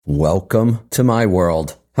Welcome to my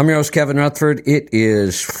world. I'm your host, Kevin Rutherford. It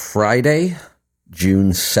is Friday,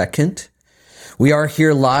 June 2nd. We are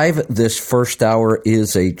here live. This first hour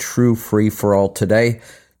is a true free-for-all today.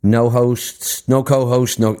 No hosts, no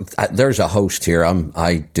co-hosts, there's a host here.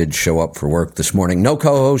 I did show up for work this morning. No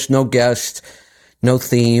co-host, no guest, no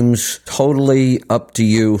themes. Totally up to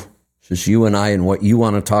you. It's just you and I and what you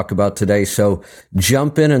want to talk about today. So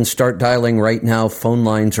jump in and start dialing right now. Phone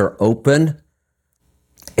lines are open.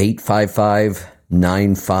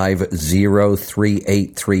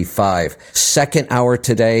 855-950-3835. Second hour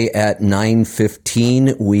today at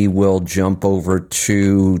 9:15. We will jump over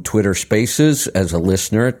to Twitter Spaces. As a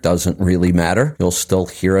listener, it doesn't really matter. You'll still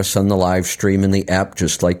hear us on the live stream in the app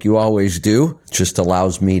just like you always do. It just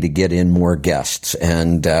allows me to get in more guests.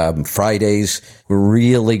 And Fridays, we're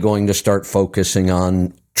really going to start focusing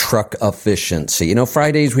on truck efficiency. You know,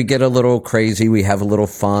 Fridays we get a little crazy. We have a little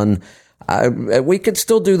fun. We could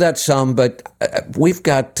still do that some, but we've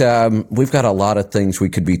got a lot of things we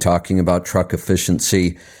could be talking about. Truck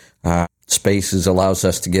efficiency, Spaces allows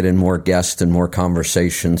us to get in more guests and more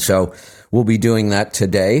conversation. So we'll be doing that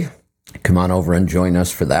today. Come on over and join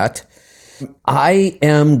us for that. I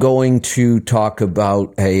am going to talk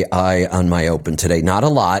about AI on my open today. Not a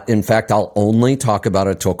lot. In fact, I'll only talk about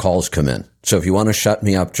it till calls come in. So if you want to shut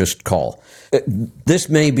me up, just call. This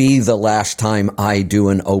may be the last time I do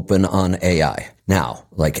an open on AI. Now,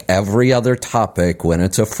 like every other topic, when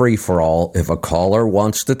it's a free-for-all, if a caller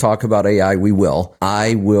wants to talk about AI, we will.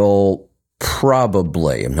 I will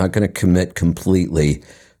probably, I'm not going to commit completely,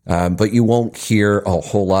 but you won't hear a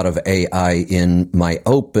whole lot of AI in my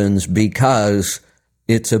opens because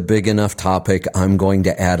it's a big enough topic. I'm going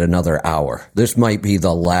to add another hour. This might be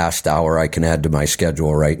the last hour I can add to my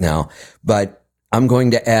schedule right now, but I'm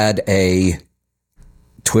going to add a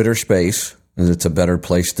Twitter space. It's a better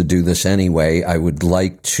place to do this anyway. I would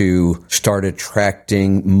like to start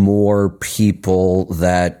attracting more people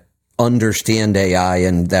that understand AI,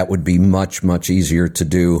 and that would be much, much easier to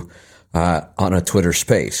do on a Twitter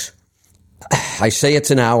space. I say it's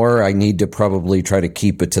an hour. I need to probably try to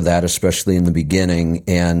keep it to that, especially in the beginning.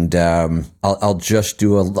 And I'll just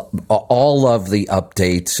do all of the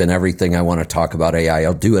updates and everything I want to talk about AI.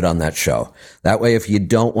 I'll do it on that show. That way, if you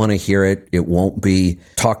don't want to hear it, it won't be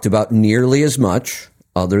talked about nearly as much,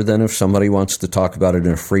 other than if somebody wants to talk about it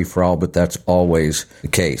in a free-for-all, but that's always the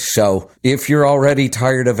case. So if you're already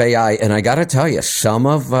tired of AI, and I got to tell you, some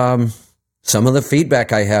of the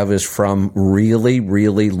feedback I have is from really,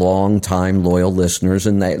 really long-time loyal listeners,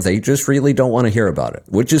 and they just really don't want to hear about it,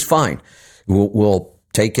 which is fine. We'll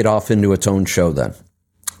take it off into its own show then.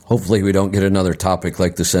 Hopefully we don't get another topic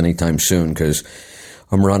like this anytime soon because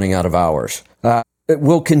I'm running out of hours.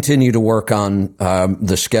 We'll continue to work on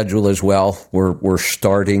the schedule as well. We're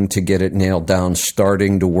starting to get it nailed down,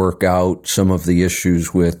 starting to work out some of the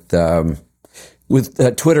issues with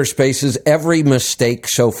Twitter Spaces. Every mistake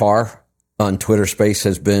so far on Twitter Space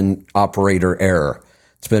has been operator error.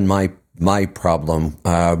 It's been my problem.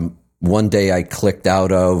 One day I clicked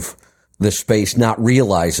out of the space, not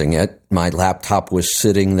realizing it. My laptop was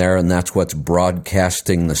sitting there, and that's what's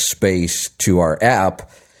broadcasting the space to our app.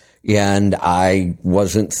 And I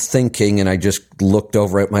wasn't thinking, and I just looked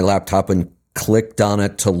over at my laptop and clicked on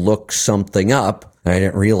it to look something up. And I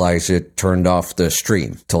didn't realize it turned off the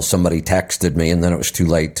stream till somebody texted me, and then it was too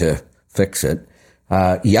late to fix it.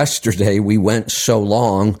 Yesterday, we went so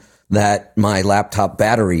long that my laptop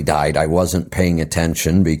battery died. I wasn't paying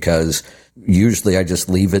attention because usually I just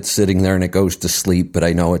leave it sitting there and it goes to sleep, but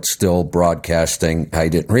I know it's still broadcasting. I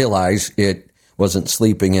didn't realize it wasn't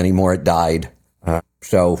sleeping anymore. It died.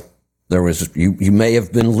 So there was, you may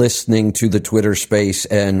have been listening to the Twitter space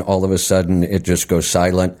and all of a sudden it just goes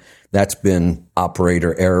silent. That's been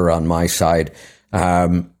operator error on my side.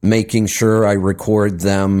 Making sure I record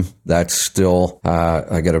them. That's still,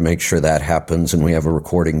 I got to make sure that happens and we have a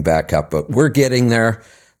recording backup, but we're getting there.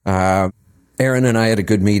 Aaron and I had a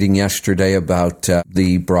good meeting yesterday about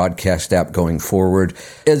the broadcast app going forward.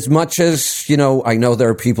 As much as, I know there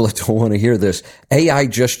are people that don't want to hear this. AI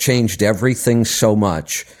just changed everything so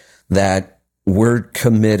much that we're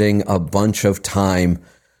committing a bunch of time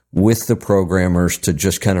with the programmers to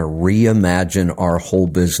just kind of reimagine our whole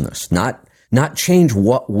business, not change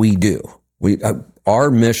what we do.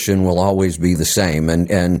 Our mission will always be the same.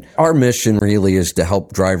 And our mission really is to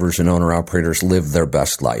help drivers and owner operators live their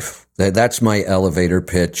best life. That's my elevator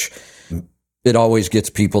pitch. It always gets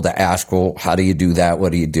people to ask, well, how do you do that?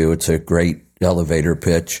 What do you do? It's a great elevator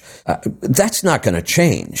pitch. That's not going to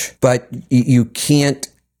change, but you can't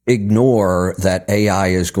ignore that AI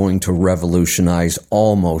is going to revolutionize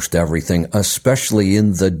almost everything, especially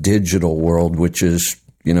in the digital world, which is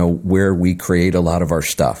where we create a lot of our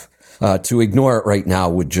stuff. To ignore it right now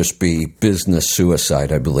would just be business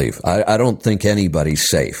suicide, I believe. I don't think anybody's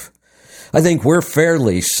safe. I think we're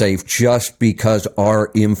fairly safe just because our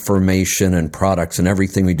information and products and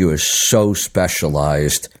everything we do is so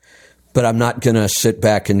specialized. But I'm not going to sit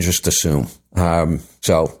back and just assume.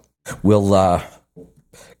 So we'll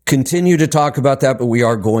continue to talk about that, but we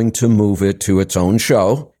are going to move it to its own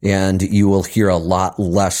show, and you will hear a lot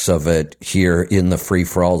less of it here in the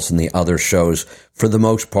free-for-alls and the other shows. For the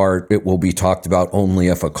most part, it will be talked about only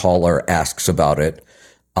if a caller asks about it.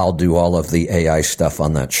 I'll do all of the AI stuff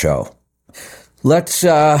on that show. Let's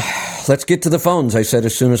get to the phones. I said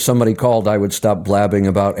as soon as somebody called, I would stop blabbing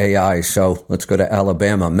about AI. So let's go to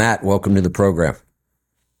Alabama. Matt, welcome to the program.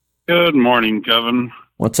 Good morning, Kevin.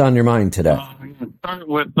 What's on your mind today? I'm going to start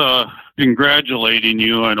with congratulating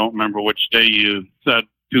you. I don't remember which day you said,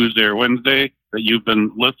 Tuesday or Wednesday, that you've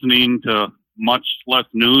been listening to much less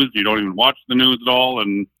news. You don't even watch the news at all.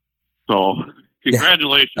 And so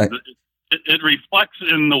congratulations. Yeah, it reflects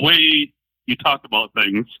in the way you talk about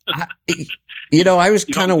things. I was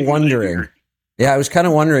kind of wondering. Yeah, I was kind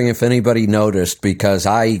of wondering if anybody noticed, because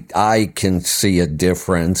I can see a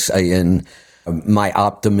difference in my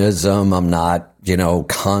optimism. I'm not,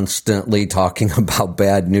 constantly talking about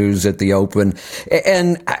bad news at the open.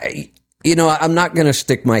 And, I'm not going to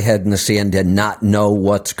stick my head in the sand and not know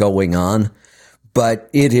what's going on. But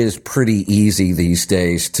it is pretty easy these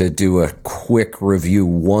days to do a quick review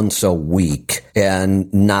once a week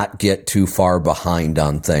and not get too far behind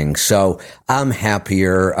on things. So I'm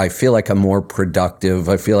happier. I feel like I'm more productive.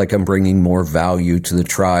 I feel like I'm bringing more value to the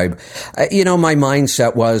tribe. My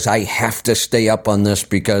mindset was I have to stay up on this,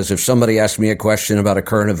 because if somebody asks me a question about a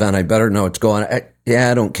current event, I better know what's going on.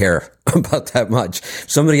 I don't care about that much.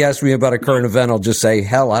 If somebody asks me about a current event, I'll just say,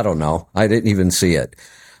 hell, I don't know. I didn't even see it.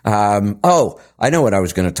 I know what I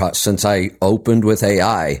was going to talk. Since I opened with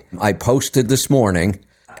AI, I posted this morning.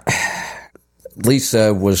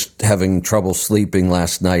 Lisa was having trouble sleeping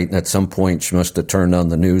last night, and at some point she must have turned on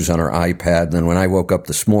the news on her iPad. And then when I woke up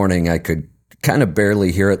this morning, I could kind of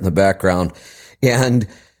barely hear it in the background. And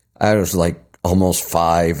I was like almost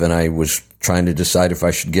 5, and I was trying to decide if I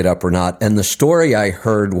should get up or not. And the story I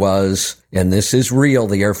heard was, and this is real,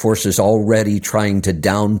 the Air Force is already trying to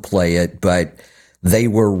downplay it, but they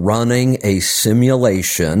were running a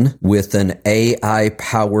simulation with an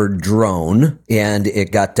AI-powered drone, and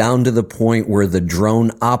it got down to the point where the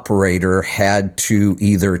drone operator had to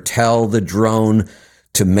either tell the drone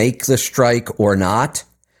to make the strike or not.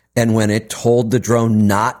 And when it told the drone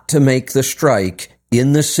not to make the strike,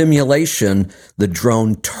 in the simulation, the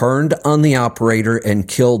drone turned on the operator and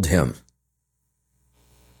killed him.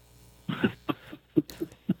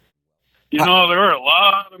 There are a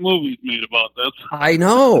lot of movies made about this. I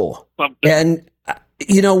know. And,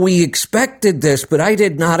 we expected this, but I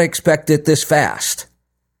did not expect it this fast.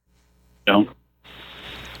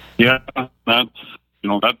 Yeah, that's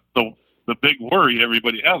the big worry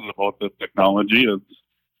everybody has about this technology is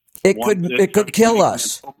it could kill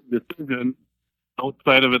us. Decision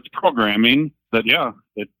outside of its programming. That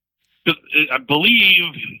I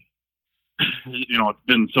believe it's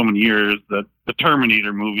been so many years that the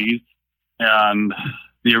Terminator movies. And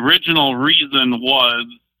the original reason was,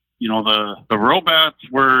 the robots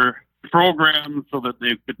were programmed so that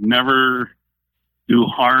they could never do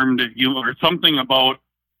harm to human, or something about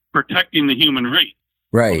protecting the human race.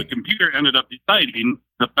 Right. So the computer ended up deciding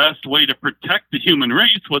the best way to protect the human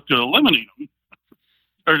race was to eliminate them,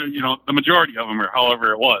 or the majority of them, or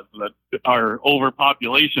however it was. That our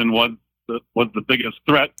overpopulation was the biggest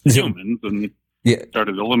threat to humans, and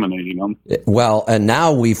started eliminating them. Well, and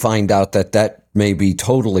now we find out that may be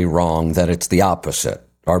totally wrong, that it's the opposite.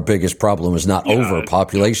 Our biggest problem is not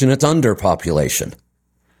overpopulation, it's underpopulation.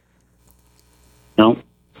 No.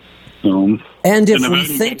 And if we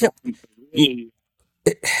think...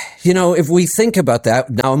 if we think about that,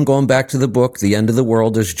 now I'm going back to the book, The End of the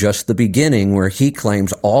World is Just the Beginning, where he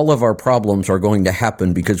claims all of our problems are going to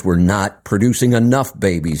happen because we're not producing enough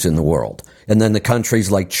babies in the world. And then the countries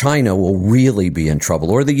like China will really be in trouble,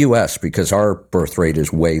 or the U.S., because our birth rate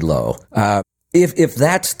is way low. If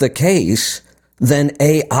that's the case, then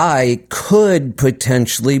AI could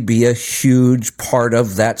potentially be a huge part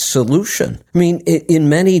of that solution. I mean, in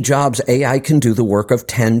many jobs, AI can do the work of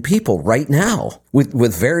 10 people right now.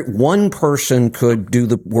 One person could do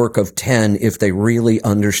the work of 10 if they really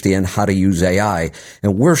understand how to use AI.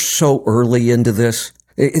 And we're so early into this.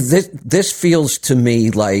 This feels to me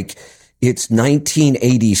like it's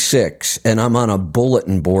 1986 and I'm on a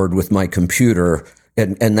bulletin board with my computer,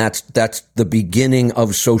 And that's the beginning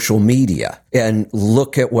of social media. And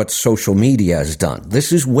look at what social media has done.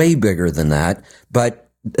 This is way bigger than that, but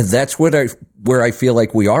that's where I feel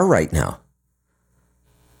like we are right now.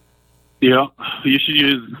 Yeah, you should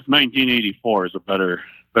use 1984 as a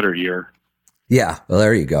better year. Yeah, well,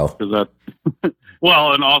 there you go. Because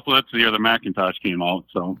well, and also that's the year the Macintosh came out.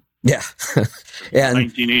 So yeah, and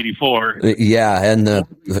 1984. Yeah, and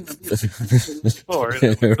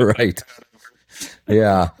right.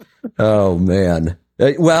 Yeah. Oh man.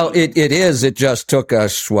 Well, it is. It just took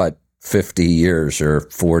us 50 years or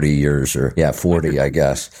 40 years or 40, I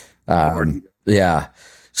guess. Yeah.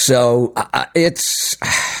 So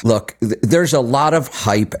look, there's a lot of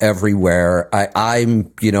hype everywhere.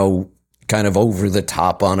 I'm, kind of over the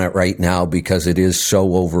top on it right now because it is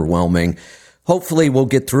so overwhelming. Hopefully we'll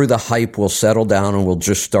get through the hype, we'll settle down, and we'll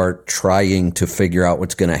just start trying to figure out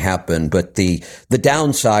what's going to happen. But the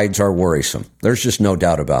downsides are worrisome. There's just no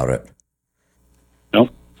doubt about it.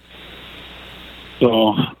 Nope.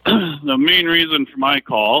 So the main reason for my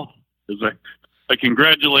call is I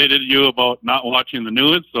congratulated you about not watching the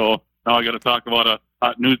news, so now I got to talk about a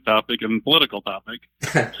hot news topic and political topic.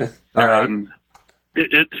 All right.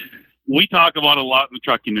 We talk about a lot in the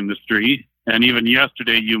trucking industry, and even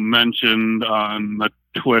yesterday you mentioned on the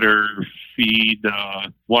Twitter feed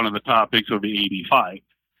one of the topics of the 85.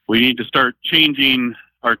 We need to start changing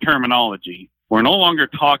our terminology. We're no longer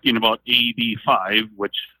talking about AB5,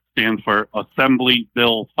 which stands for Assembly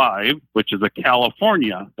Bill 5, which is a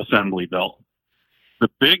California Assembly Bill. The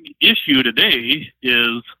big issue today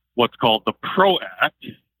is what's called the PRO Act,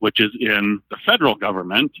 which is in the federal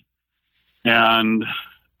government. And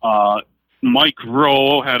Mike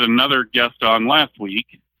Rowe had another guest on last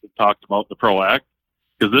week that talked about the PRO Act,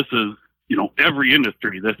 because this is, every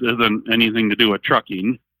industry. This isn't anything to do with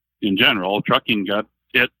trucking in general. Trucking got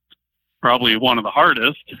hit probably one of the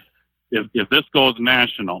hardest if this goes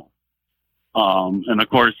national. And of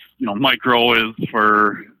course, Mike Rowe is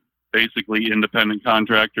for basically independent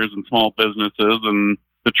contractors and small businesses and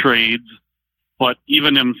the trades, but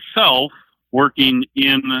even himself working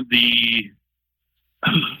in the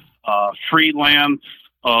freelance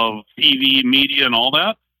of TV, media, and all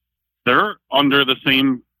that, they're under the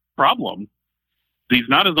same problem. He's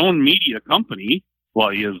not his own media company. Well,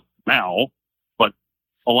 he is now, but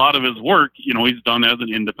a lot of his work, he's done as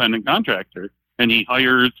an independent contractor, and he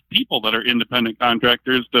hires people that are independent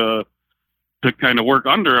contractors to kind of work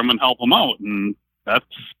under him and help him out, and that's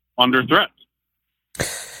under threat.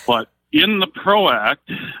 But in the PRO Act,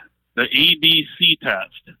 the ABC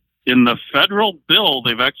test, in the federal bill,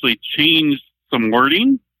 they've actually changed some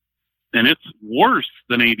wording, and it's worse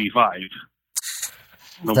than 85.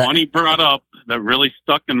 The one he brought up that really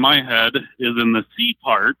stuck in my head is in the C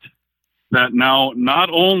part, that now not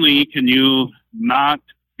only can you not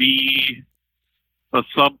be a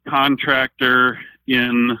subcontractor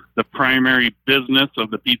in the primary business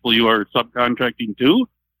of the people you are subcontracting to.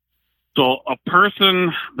 So a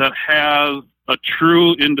person that has a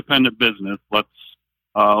true independent business, let's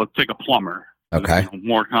take a plumber. Okay.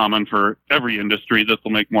 More common for every industry. This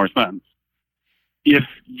will make more sense. If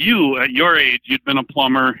you, at your age, you'd been a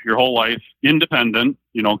plumber your whole life, independent,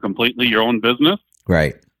 completely your own business.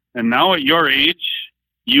 Right. And now at your age,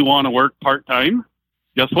 you want to work part-time.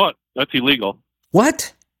 Guess what? That's illegal.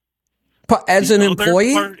 What? As an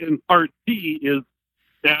employee? Part C is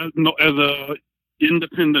as a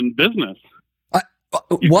independent business.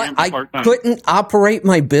 What? I couldn't operate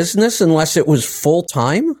my business unless it was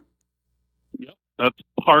full-time? Yep. That's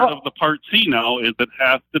part of the Part C now, is it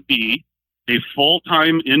has to be a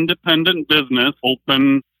full-time independent business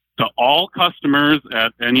open to all customers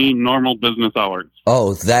at any normal business hours.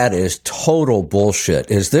 Oh, that is total bullshit.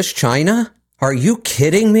 Is this China? Are you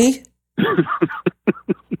kidding me?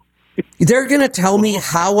 They're going to tell me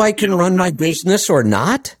how I can run my business or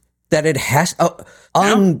not? That it has...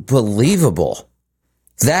 Unbelievable.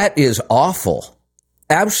 That is awful.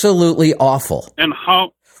 Absolutely awful. And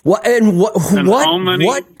how... What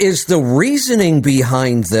is the reasoning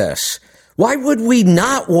behind this? Why would we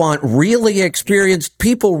not want really experienced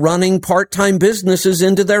people running part-time businesses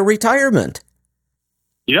into their retirement?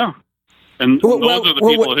 Yeah. And those are the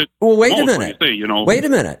people who... Well, wait a minute. Wait a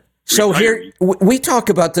minute. So here, we talk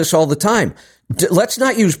about this all the time. Let's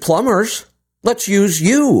not use plumbers. Let's use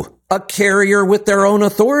you, a carrier with their own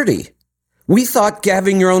authority. We thought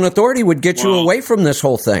having your own authority would get you away from this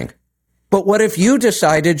whole thing. But what if you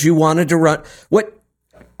decided you wanted to run... What?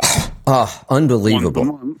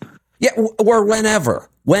 Unbelievable. Yeah, or whenever.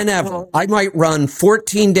 I might run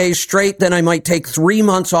 14 days straight, then I might take 3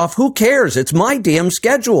 months off. Who cares? It's my damn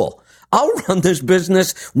schedule. I'll run this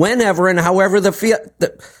business whenever and however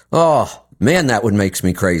oh, man, that would makes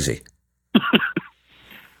me crazy.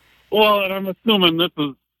 Well, and I'm assuming this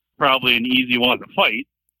is probably an easy one to fight.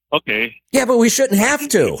 Okay. Yeah, but we shouldn't have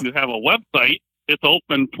to. If you have a website, it's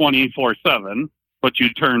open 24/7, but you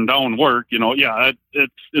turn down work.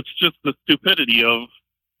 It's just the stupidity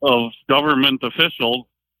of government officials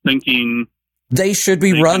thinking they should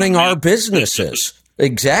be running our businesses.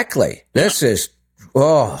 Exactly. This is,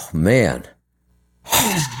 oh man.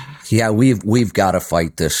 Yeah, we've got to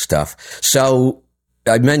fight this stuff. So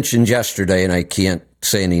I mentioned yesterday, and I can't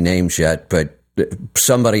say any names yet, but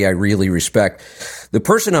somebody I really respect, the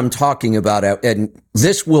person I'm talking about, and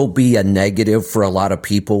this will be a negative for a lot of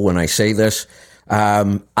people when I say this.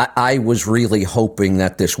 I was really hoping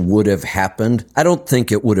that this would have happened. I don't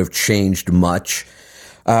think it would have changed much.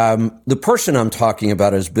 The person I'm talking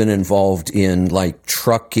about has been involved in like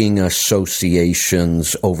trucking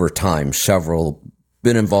associations over time,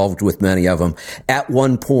 been involved with many of them. At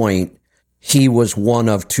one point, he was one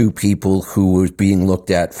of two people who was being looked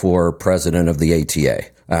at for president of the ATA.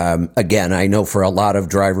 Again, I know for a lot of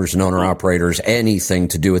drivers and owner-operators, anything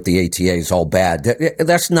to do with the ATA is all bad.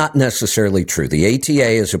 That's not necessarily true. The ATA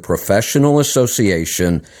is a professional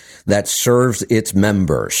association that serves its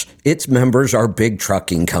members. Its members are big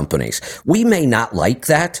trucking companies. We may not like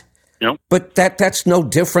that, yep, but that's no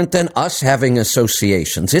different than us having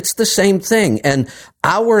associations. It's the same thing. And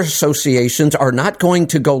our associations are not going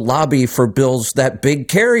to go lobby for bills that big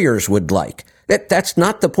carriers would like. That's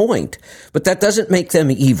not the point. But that doesn't make them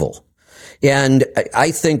evil. And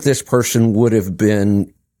I think this person would have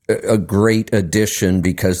been a great addition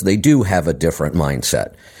because they do have a different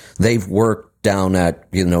mindset. They've worked down at,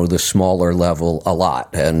 the smaller level a lot.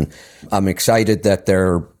 And I'm excited that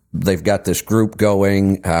they've got this group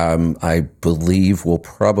going. I believe we'll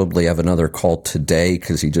probably have another call today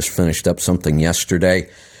because he just finished up something yesterday.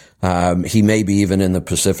 He may be even in the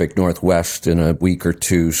Pacific Northwest in a week or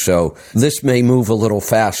two. So this may move a little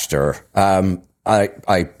faster.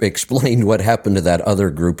 I explained what happened to that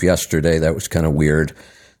other group yesterday. That was kind of weird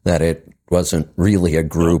that it wasn't really a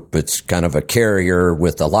group. It's kind of a carrier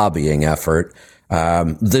with a lobbying effort.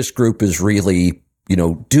 This group is really,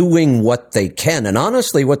 doing what they can. And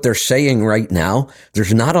honestly, what they're saying right now,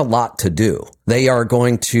 there's not a lot to do. They are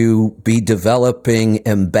going to be developing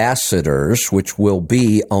ambassadors, which will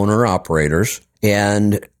be owner-operators,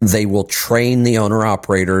 and they will train the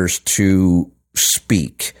owner-operators to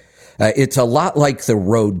speak. It's a lot like the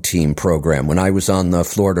road team program. When I was on the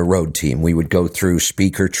Florida road team, we would go through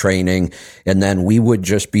speaker training, and then we would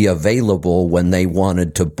just be available when they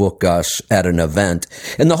wanted to book us at an event.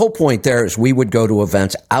 And the whole point there is we would go to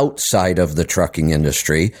events outside of the trucking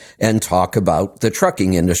industry and talk about the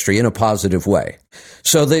trucking industry in a positive way.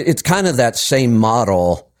 So it's kind of that same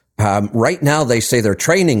model. Right now, they say they're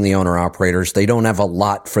training the owner-operators. They don't have a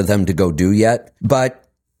lot for them to go do yet, but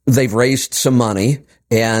they've raised some money.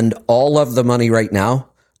 And all of the money right now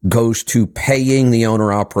goes to paying the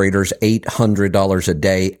owner-operators $800 a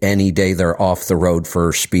day any day they're off the road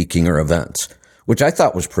for speaking or events, which I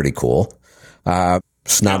thought was pretty cool.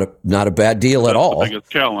 It's not a bad deal at all. That's the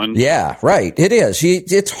biggest challenge. Yeah, right. It is.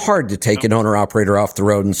 It's hard to take an owner-operator off the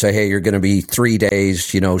road and say, hey, you're going to be 3 days,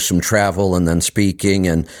 some travel and then speaking.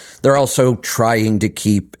 And they're also trying to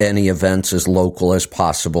keep any events as local as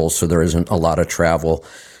possible so there isn't a lot of travel.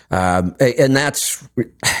 And that's,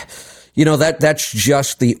 that's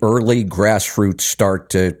just the early grassroots start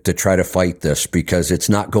to try to fight this because it's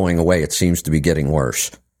not going away. It seems to be getting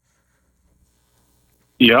worse.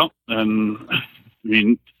 Yeah. And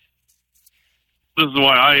this is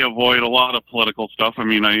why I avoid a lot of political stuff.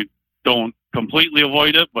 I don't completely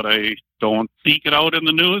avoid it, but I don't seek it out in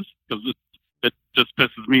the news because it just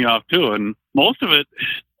pisses me off too. And most of it,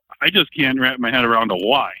 I just can't wrap my head around a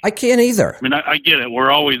why. I can't either. I get it.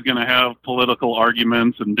 We're always going to have political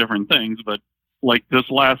arguments and different things, but like this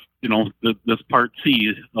last, this part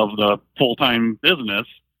C of the full-time business,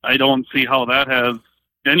 I don't see how that has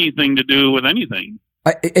anything to do with anything.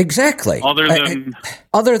 Exactly. Other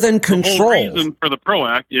than control. The whole reason for the PRO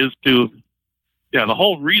Act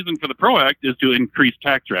is to increase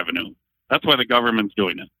tax revenue. That's why the government's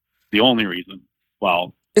doing it. The only reason.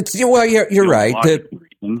 You're right.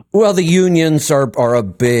 The unions are a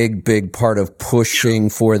big part of pushing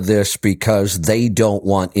for this because they don't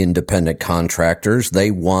want independent contractors. They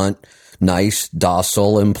want nice,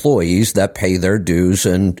 docile employees that pay their dues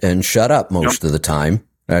and shut up most of the time.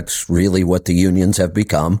 That's really what the unions have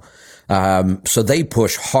become. So they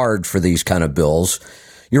push hard for these kind of bills.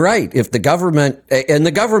 You're right. If the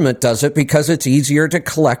government does it because it's easier to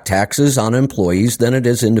collect taxes on employees than it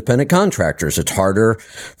is independent contractors. It's harder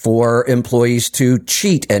for employees to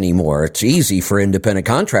cheat anymore. It's easy for independent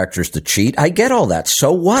contractors to cheat. I get all that.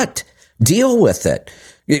 So what? Deal with it.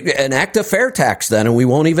 Enact a fair tax then, and we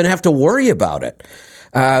won't even have to worry about it.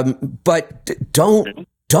 But don't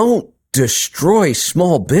destroy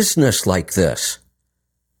small business like this.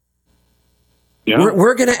 Yeah.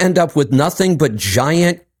 We're going to end up with nothing but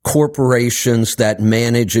giant corporations that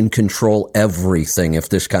manage and control everything if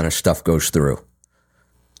this kind of stuff goes through.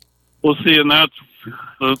 Well, see, and that's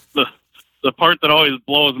the part that always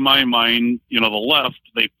blows my mind. The left,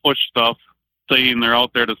 they push stuff saying they're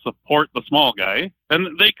out there to support the small guy,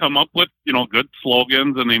 and they come up with, good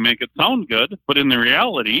slogans and they make it sound good. But in the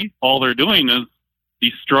reality, all they're doing is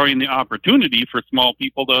destroying the opportunity for small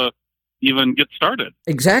people to even get started.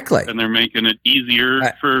 Exactly. And they're making it easier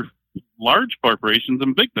for large corporations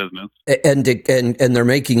and big business. And they're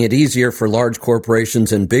making it easier for large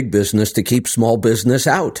corporations and big business to keep small business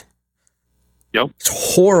out. Yep.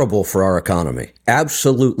 It's horrible for our economy.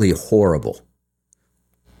 Absolutely horrible.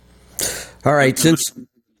 All right, since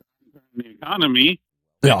the economy,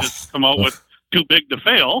 they just come out with too big to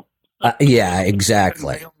fail. Yeah,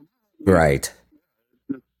 exactly. Right.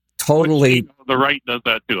 Totally. The right does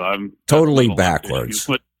that too. I'm totally backwards.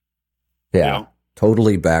 Yeah,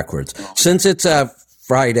 totally backwards. Since it's a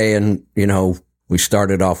Friday and, we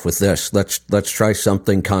started off with this, let's try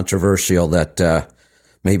something controversial that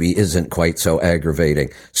maybe isn't quite so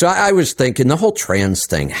aggravating. So I was thinking the whole trans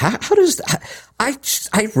thing. How does I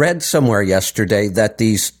read somewhere yesterday that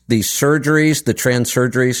these surgeries, the trans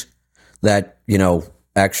surgeries that,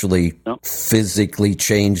 actually physically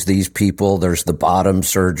change these people. There's the bottom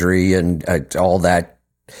surgery and all that.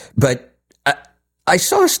 But I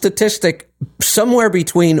saw a statistic somewhere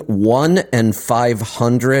between 1 and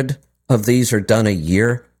 500 of these are done a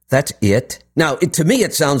year. That's it. Now, to me,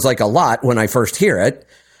 it sounds like a lot when I first hear it.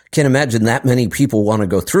 Can't imagine that many people want to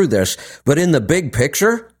go through this. But in the big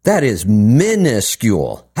picture, that is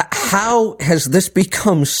minuscule. How has this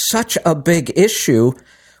become such a big issue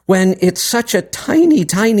when it's such a tiny,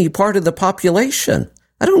 tiny part of the population?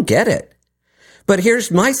 I don't get it. But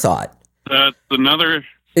here's my thought. That's another.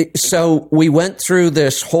 So we went through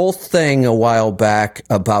this whole thing a while back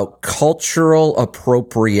about cultural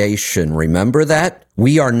appropriation. Remember that?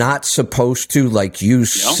 We are not supposed to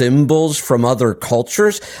use symbols from other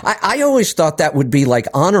cultures. I always thought that would be like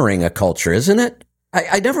honoring a culture, isn't it?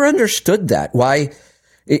 I never understood that. Why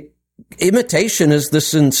imitation is the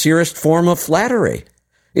sincerest form of flattery.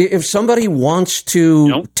 If somebody wants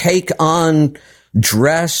to take on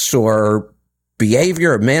dress or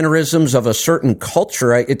behavior or mannerisms of a certain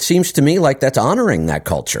culture, it seems to me like that's honoring that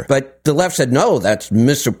culture. But the left said, no, that's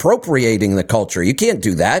misappropriating the culture. You can't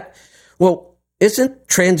do that. Well, isn't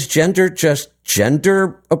transgender just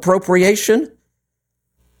gender appropriation?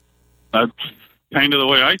 That's kind of the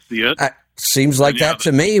way I see it. Seems like that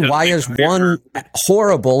to me. Why is one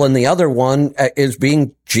horrible and the other one is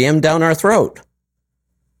being jammed down our throat?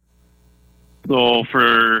 So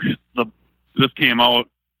this came out,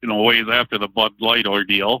 ways after the Bud Light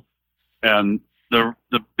ordeal, and the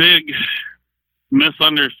big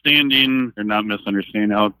misunderstanding, or not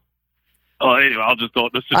misunderstanding. Anyway, I'll just go.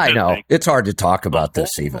 I know it's hard to talk about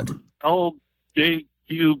this even.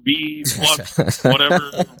 LJQB plus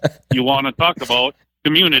whatever you want to talk about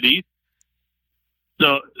community.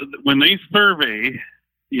 So when they survey,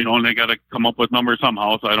 and they got to come up with numbers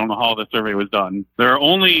somehow. So I don't know how the survey was done. There are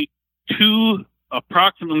only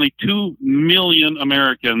approximately 2 million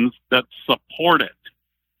Americans that support it,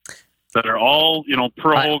 that are all,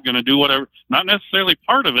 pro, going to do whatever, not necessarily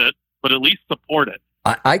part of it, but at least support it.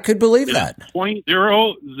 I could believe that.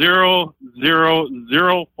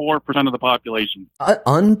 0.00004% of the population.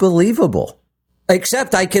 Unbelievable.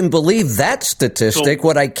 Except I can believe that statistic.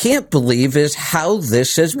 What I can't believe is how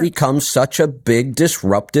this has become such a big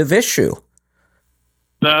disruptive issue.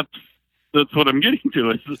 That's what I'm getting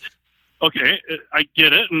to. Okay, I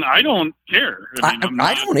get it, and I don't care. I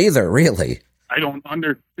don't either, really. I don't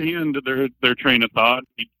understand their train of thought.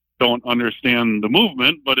 I don't understand the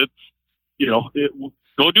movement, but it's,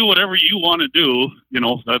 go do whatever you want to do.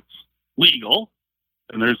 That's legal,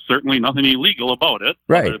 and there's certainly nothing illegal about it.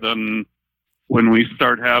 Right. Other than when we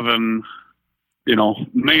start having,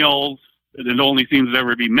 males, it only seems to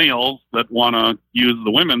ever be males that want to use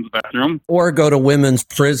the women's bathroom or go to women's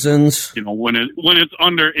prisons. When it's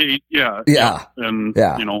under 8, yeah, and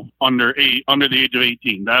under the age of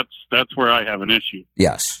 18, that's where I have an issue.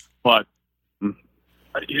 Yes, but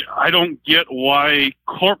I don't get why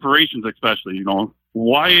corporations, especially,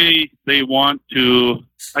 why they want to.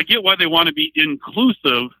 I get why they want to be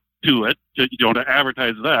inclusive to it, to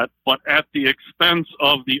advertise that, but at the expense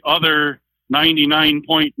of the other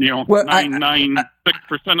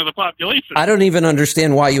 99.996% of the population. I don't even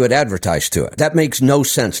understand why you would advertise to it. That makes no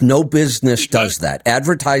sense. No business does that.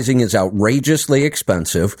 Advertising is outrageously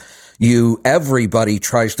expensive. Everybody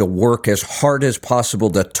tries to work as hard as possible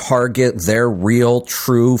to target their real,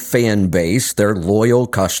 true fan base, their loyal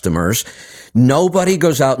customers. Nobody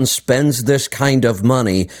goes out and spends this kind of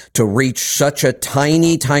money to reach such a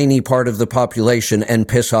tiny, tiny part of the population and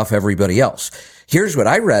piss off everybody else. Here's what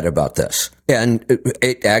I read about this, and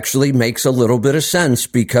it actually makes a little bit of sense,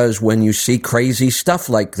 because when you see crazy stuff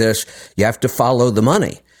like this, you have to follow the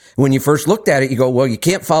money. When you first looked at it, you go, well, you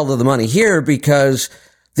can't follow the money here because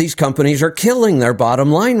these companies are killing their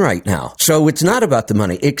bottom line right now. So it's not about the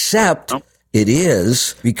money, except it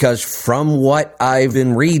is, because from what I've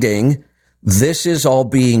been reading, this is all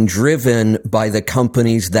being driven by the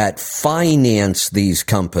companies that finance these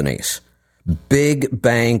companies. Big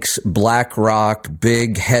banks, BlackRock,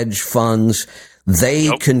 big hedge funds, they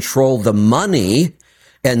control the money,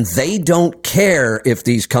 and they don't care if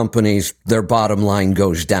these companies, their bottom line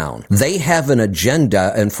goes down. They have an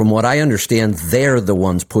agenda, and from what I understand, they're the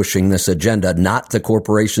ones pushing this agenda, not the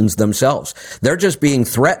corporations themselves. They're just being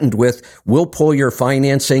threatened with, we'll pull your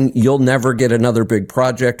financing, you'll never get another big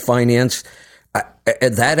project financed.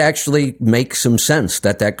 That actually makes some sense,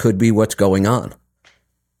 that could be what's going on.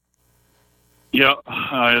 Yeah,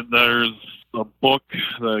 there's a book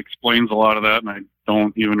that explains a lot of that, and I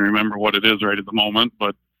don't even remember what it is right at the moment,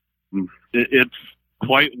 but it's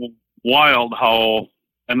quite wild how,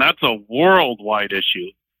 and that's a worldwide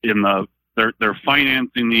issue. They're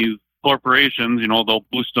financing these corporations. They'll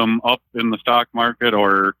boost them up in the stock market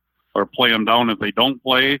or play them down if they don't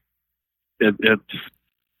play. I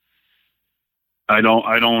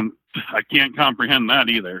can't comprehend that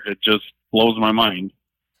either. It just blows my mind.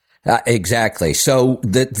 Exactly. So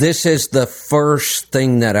this is the first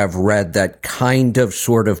thing that I've read that kind of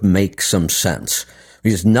sort of makes some sense,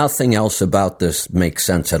 because nothing else about this makes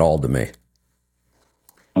sense at all to me.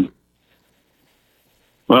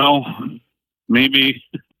 Well, maybe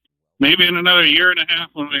in another year and a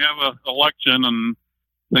half when we have an election and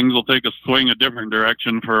things will take a swing a different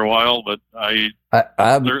direction for a while, but I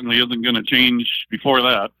certainly isn't going to change before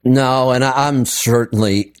that. No, and I'm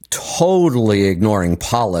certainly totally ignoring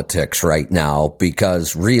politics right now,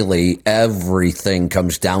 because really everything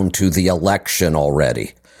comes down to the election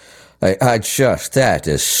already. That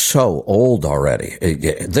is so old already.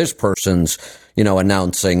 This person's,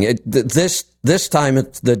 announcing it. This time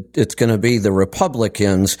it's going to be the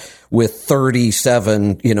Republicans with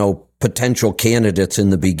 37, potential candidates in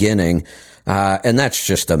the beginning, and that's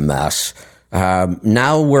just a mess. Now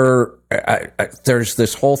there's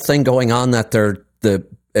this whole thing going on that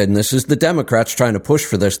and this is the Democrats trying to push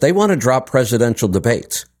for this. They want to drop presidential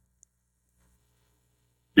debates.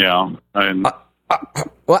 Yeah.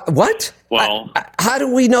 What? Well, how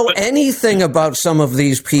do we know anything about some of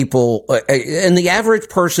these people? And the average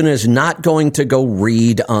person is not going to go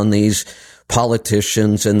read on these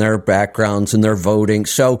politicians and their backgrounds and their voting.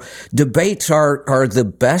 So debates are the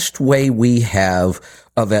best way we have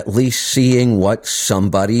of at least seeing what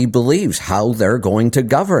somebody believes, how they're going to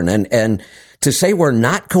govern. And to say we're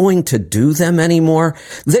not going to do them anymore,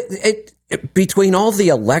 between all the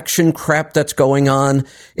election crap that's going on,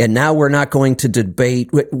 and now we're not going to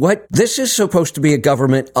debate this is supposed to be a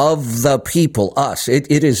government of the people, us. It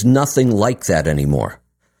is nothing like that anymore.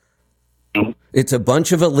 It's a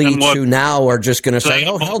bunch of elites who now are just going to say,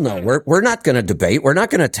 oh, hell no, we're not going to debate. We're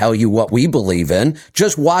not going to tell you what we believe in.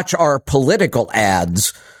 Just watch our political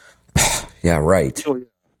ads. Yeah, right.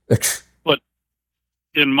 But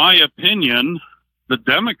in my opinion, the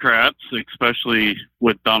Democrats, especially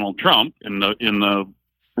with Donald Trump in the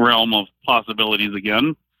realm of possibilities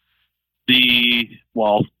again,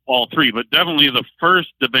 all three, but definitely the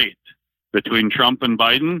first debate between Trump and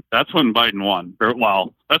Biden, that's when Biden won.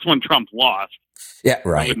 That's when Trump lost. Yeah,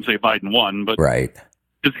 right. I wouldn't say Biden won, but right.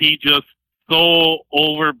 Because he just so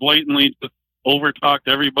blatantly overtalked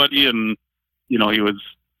everybody, and he was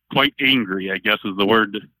quite angry, I guess is the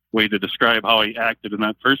way to describe how he acted in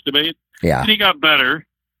that first debate. Yeah. And he got better,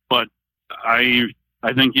 but I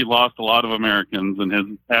think he lost a lot of Americans in his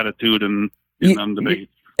attitude in them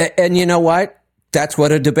debates. And you know what? That's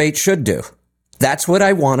what a debate should do. That's what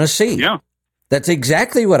I want to see. Yeah. That's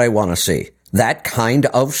exactly what I want to see. That kind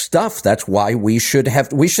of stuff. That's why we should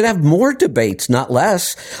have more debates, not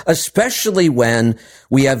less, especially when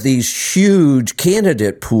we have these huge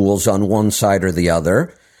candidate pools on one side or the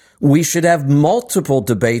other. We should have multiple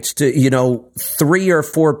debates to, 3 or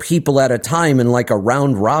 4 people at a time in like a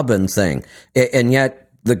round robin thing. And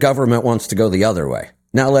yet the government wants to go the other way.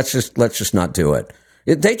 Now let's just not do it.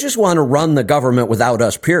 They just want to run the government without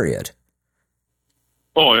us, period.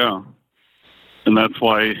 Oh, yeah. And that's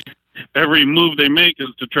why every move they make is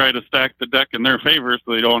to try to stack the deck in their favor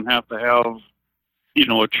so they don't have to have,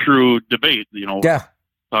 a true debate, Yeah.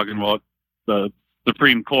 Talking about the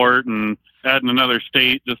Supreme Court and adding another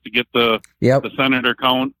state just to get the senator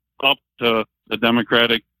count up to the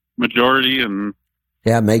Democratic majority. And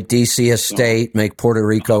make DC a state, make Puerto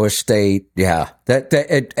Rico a state. Yeah,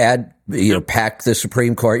 pack the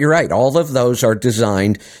Supreme Court. You're right. All of those are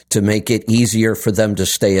designed to make it easier for them to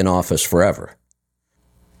stay in office forever.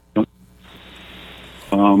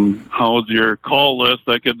 How's your call list?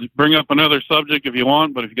 I could bring up another subject if you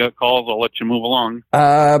want, but if you got calls, I'll let you move along.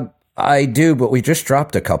 I do, but we just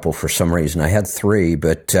dropped a couple for some reason. I had 3,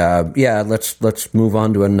 but let's move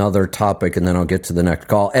on to another topic, and then I'll get to the next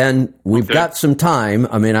call. And we've got some time.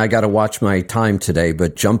 I mean, I got to watch my time today,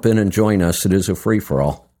 but jump in and join us. It is a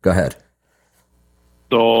free-for-all. Go ahead.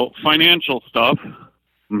 So, financial stuff.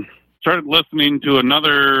 Started listening to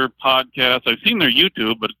another podcast. I've seen their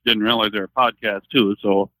YouTube, but didn't realize they're a podcast too.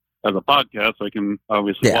 So, as a podcast, I can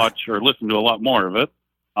obviously watch or listen to a lot more of it.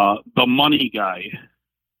 The Money Guy.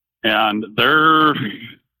 And they're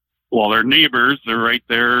neighbors. They're right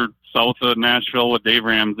there south of Nashville with Dave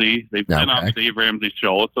Ramsey. They've been on the Dave Ramsey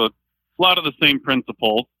show. So it's a lot of the same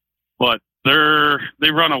principles, but they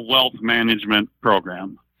run a wealth management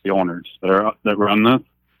program, the owners that run this.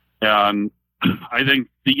 And I think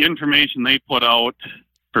the information they put out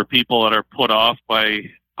for people that are put off by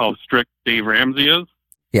how strict Dave Ramsey is,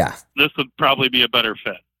 this would probably be a better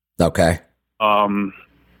fit. Okay. Buying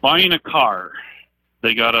a car.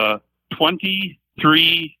 They got a 23-8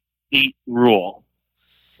 rule,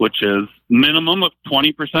 which is minimum of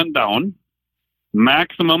 20% down,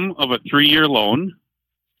 maximum of a 3-year loan,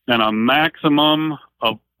 and a maximum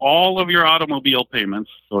of all of your automobile payments.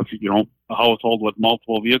 So if a household with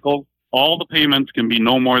multiple vehicles, all the payments can be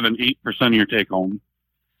no more than 8% of your take home.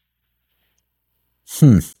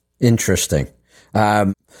 Interesting.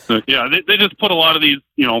 So, they just put a lot of these,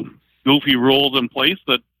 goofy rules in place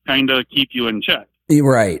that kind of keep you in check.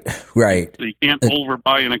 Right. So you can't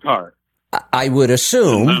overbuy in a car. I would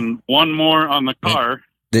assume. And then one more on the car.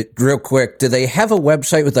 Real quick, do they have a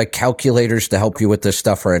website with like calculators to help you with this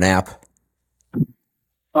stuff, or an app?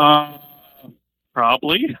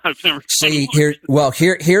 Probably. I've never see here. Well,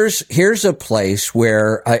 here's a place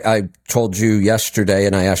where I told you yesterday,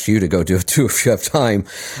 and I asked you to go do it too if you have time.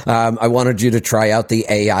 I wanted you to try out the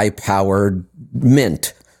AI powered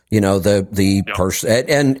Mint. The person,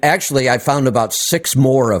 and actually I found about 6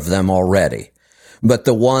 more of them already. But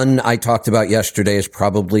the one I talked about yesterday is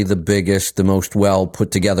probably the biggest, the most well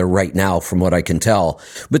put together right now from what I can tell.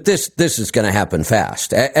 But this is going to happen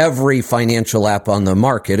fast. Every financial app on the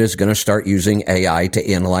market is going to start using AI to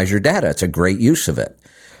analyze your data. It's a great use of it.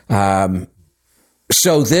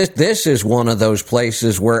 So this is one of those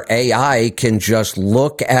places where AI can just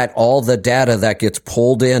look at all the data that gets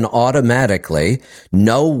pulled in automatically,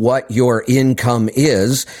 know what your income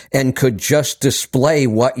is, and could just display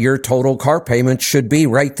what your total car payment should be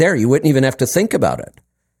right there. You wouldn't even have to think about it.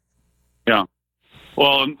 Yeah.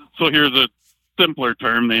 Well, so here's a simpler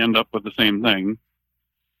term. They end up with the same thing.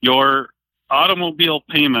 Your automobile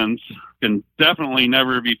payments can definitely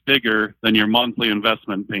never be bigger than your monthly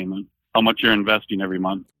investment payment. How much you're investing every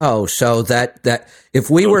month. Oh, so that if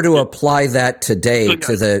we were to apply that today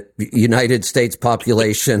to the United States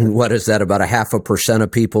population, what is that, about 0.5%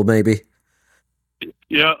 of people maybe?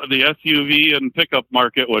 Yeah, the SUV and pickup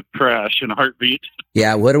market would crash in a heartbeat.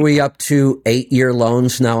 Yeah, what are we up to? 8-year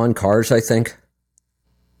loans now on cars, I think?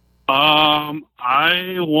 I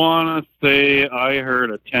want to say I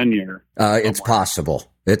heard a 10-year. It's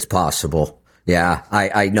possible. It's possible. Yeah,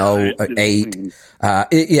 I know 8.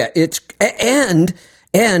 And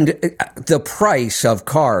the price of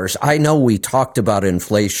cars. I know we talked about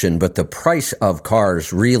inflation, but the price of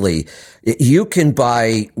cars really, you can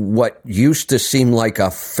buy what used to seem like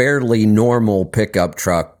a fairly normal pickup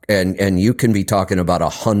truck, and you can be talking about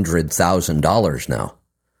 $100,000 now.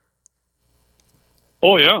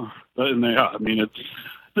 Oh yeah, and they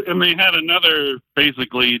had another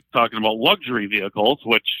basically talking about luxury vehicles,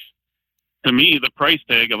 which. To me, the price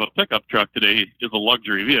tag of a pickup truck today is a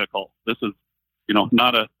luxury vehicle. This is,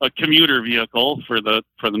 not a commuter vehicle for the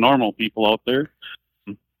normal people out there.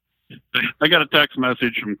 I got a text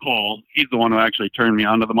message from Cole. He's the one who actually turned me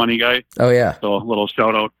on to the Money Guy. Oh, yeah. So a little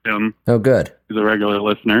shout out to him. Oh, good. He's a regular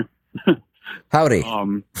listener. Howdy.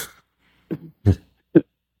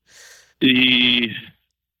 The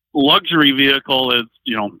luxury vehicle is,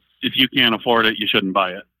 if you can't afford it, you shouldn't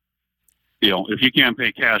buy it. If you can't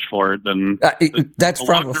pay cash for it, then that's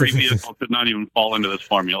probably luxury vehicle could not even fall into this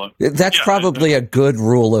formula. That's probably a good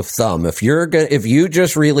rule of thumb. If you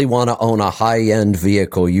just really want to own a high-end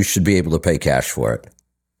vehicle, you should be able to pay cash for it.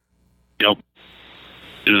 Yep.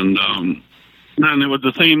 And then it was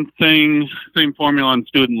the same formula on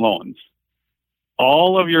student loans.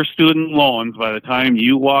 All of your student loans, by the time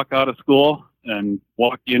you walk out of school and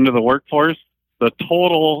walk into the workforce, the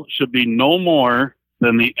total should be no more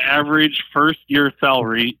than the average first-year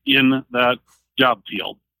salary in that job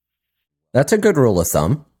field. That's a good rule of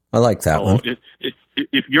thumb. I like that one.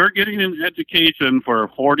 If you're getting an education for a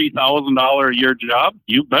 $40,000 a year job,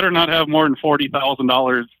 you better not have more than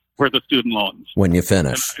 $40,000 worth of student loans when you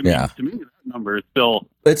finish. To me, that number is still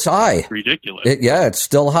high. Ridiculous. It's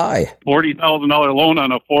still high. $40,000 loan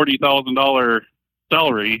on a $40,000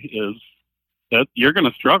 salary you're going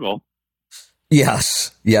to struggle.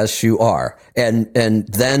 Yes, you are. And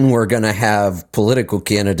then we're going to have political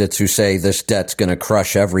candidates who say this debt's going to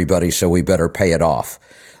crush everybody, so we better pay it off.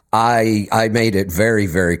 I made it very,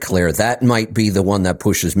 very clear. That might be the one that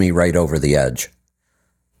pushes me right over the edge.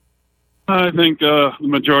 I think the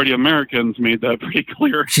majority of Americans made that pretty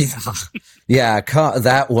clear. Yeah,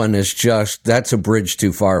 that one is that's a bridge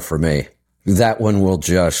too far for me. That one will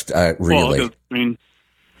just really... Well,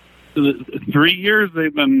 3 years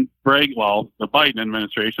they've been the Biden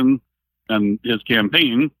administration and his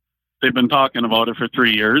campaign, they've been talking about it for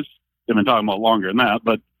 3 years. They've been talking about longer than that,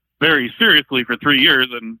 but very seriously for 3 years.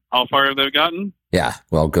 And how far have they gotten? Yeah,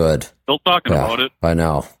 well, good. Still talking about it. I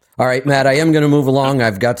know. All right, Matt, I am going to move along.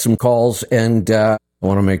 I've got some calls, and I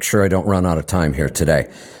want to make sure I don't run out of time here today.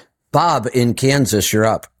 Bob in Kansas, you're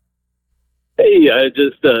up. Hey, I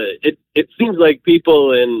just it seems like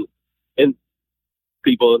people in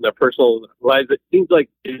their personal lives, it seems like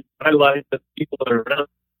in my life that people that are around,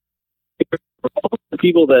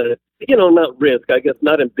 people that, not risk, I guess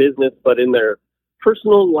not in business, but in their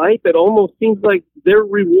personal life, it almost seems like they're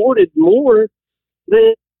rewarded more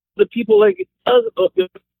than the people like us,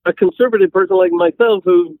 a conservative person like myself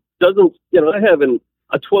who doesn't, I have a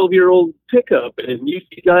 12-year-old pickup, and you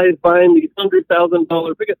see guys buying these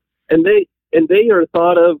 $100,000 pickups, and they are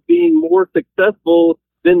thought of being more successful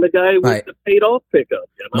than the guy with the paid-off pickup.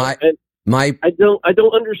 I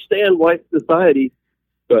don't understand why society.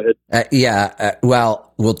 Go ahead.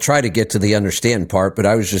 Well, we'll try to get to the understand part, but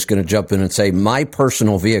I was just going to jump in and say my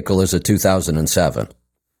personal vehicle is a 2007.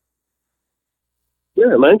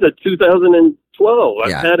 Yeah, mine's a 2012.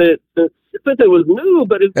 I've had it since it was new,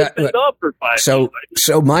 but it's been paid off for 5 years.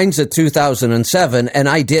 So mine's a 2007, and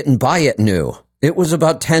I didn't buy it new. It was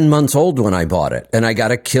about 10 months old when I bought it, and I got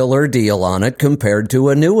a killer deal on it compared to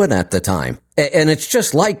a new one at the time. And it's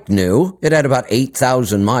just like new. It had about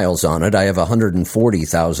 8,000 miles on it. I have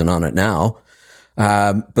 140,000 on it now.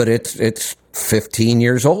 But it's 15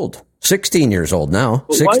 years old, 16 years old now,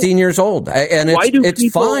 16 years old. And it's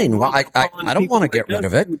fine. Well, I don't want to get rid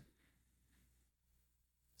of it.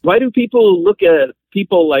 Why do people look at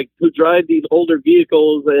people like who drive these older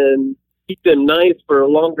vehicles and keep them nice for a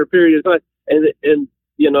longer period of time? And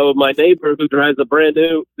my neighbor who drives a brand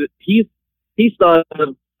new, he's thought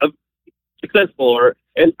of successful,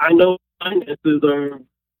 and I know finances are.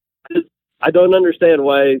 I don't understand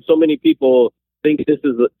why so many people think this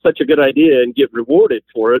is such a good idea and get rewarded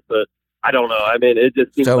for it, but I don't know. I mean, it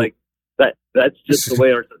just seems like that's just the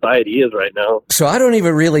way our society is right now. So I don't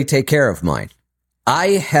even really take care of mine. I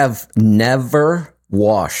have never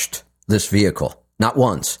washed this vehicle, not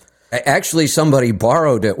once. Actually, somebody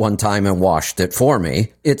borrowed it one time and washed it for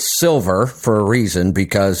me. It's silver for a reason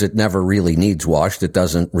because it never really needs washed. It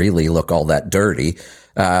doesn't really look all that dirty.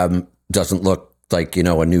 Doesn't look like,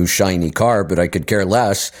 a new shiny car, but I could care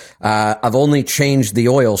less. I've only changed the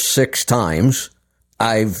oil 6 times.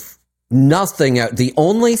 The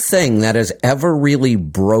only thing that has ever really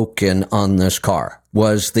broken on this car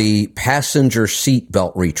was the passenger seat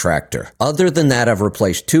belt retractor. Other than that, I've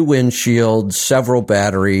replaced 2 windshields, several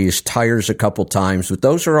batteries, tires a couple times, but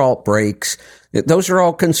those are all brakes. Those are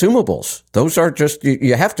all consumables. Those are just,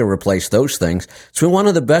 you have to replace those things. It's been one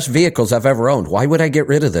of the best vehicles I've ever owned. Why would I get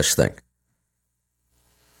rid of this thing?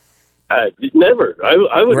 Never.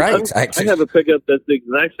 I would. Right. I have a pickup that's the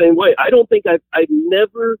exact same way. I don't think I've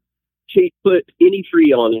never put any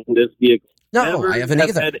freon in this vehicle. No, I haven't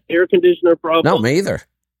either. Had air conditioner problems. No, me either.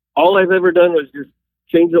 All I've ever done was just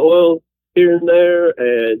change the oil here and there,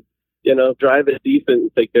 and drive it decent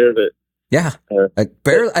and take care of it. Yeah,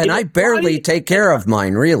 I barely take care of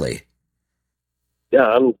mine, really. Yeah,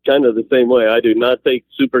 I'm kind of the same way. I do not take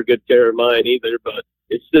super good care of mine either, but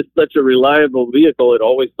it's just such a reliable vehicle. It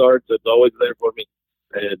always starts. It's always there for me,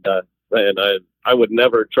 and I would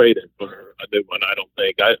never trade it for a new one. I don't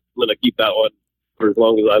think I'm going to keep that one for as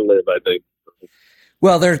long as I live. I think.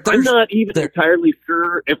 Well, I'm not even entirely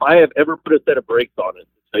sure if I have ever put a set of brakes on it,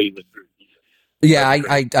 to tell you the truth. Yeah,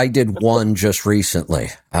 I did one just recently.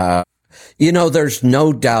 There's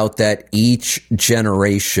no doubt that each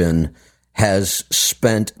generation has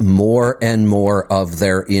spent more and more of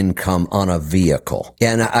their income on a vehicle.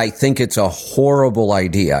 And I think it's a horrible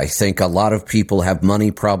idea. I think a lot of people have money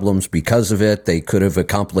problems because of it. They could have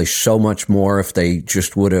accomplished so much more if they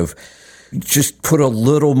just would have just put a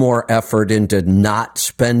little more effort into not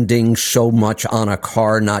spending so much on a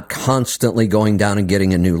car, not constantly going down and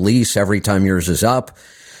getting a new lease every time yours is up.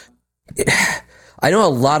 I know a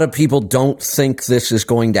lot of people don't think this is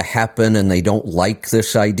going to happen and they don't like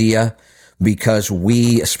this idea because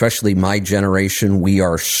we, especially my generation, we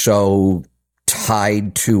are so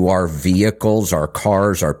tied to our vehicles, our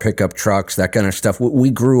cars, our pickup trucks, that kind of stuff. We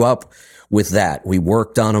grew up with that. We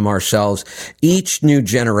worked on them ourselves. Each new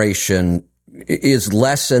generation is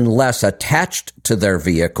less and less attached to their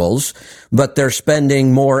vehicles, but they're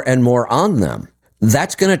spending more and more on them.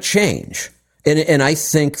 That's going to change. And I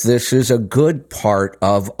think this is a good part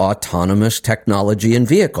of autonomous technology in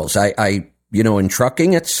vehicles. In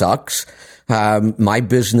trucking, it sucks. My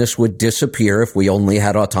business would disappear if we only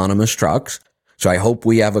had autonomous trucks. So I hope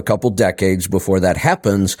we have a couple decades before that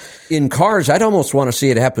happens. In cars, I'd almost want to see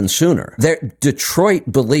it happen sooner.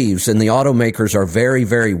 Detroit believes, and the automakers are very,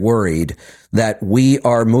 very worried, that we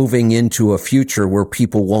are moving into a future where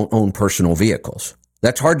people won't own personal vehicles.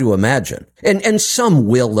 That's hard to imagine. And some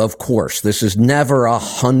will, of course. This is never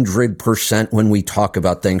 100% when we talk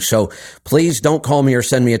about things. So please don't call me or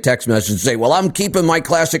send me a text message and say, well, I'm keeping my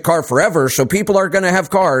classic car forever, so people are going to have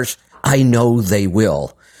cars. I know they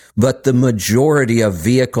will. But the majority of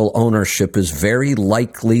vehicle ownership is very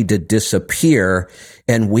likely to disappear,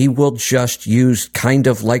 and we will just use kind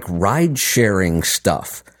of like ride-sharing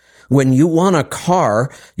stuff. When you want a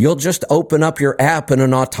car, you'll just open up your app and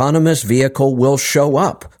an autonomous vehicle will show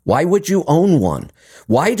up. Why would you own one?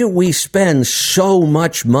 Why do we spend so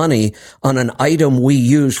much money on an item we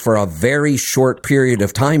use for a very short period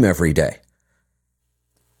of time every day?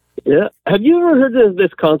 Yeah. Have you ever heard of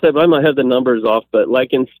this concept? I might have the numbers off, but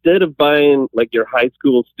like instead of buying like your high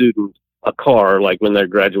school student a car, like when they're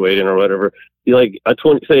graduating or whatever, you like a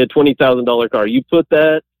 $20,000 car, you put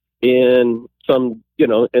that in some,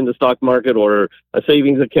 in the stock market or a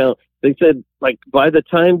savings account. They said like by the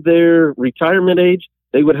time they're retirement age,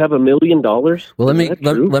 they would have $1 million. Well,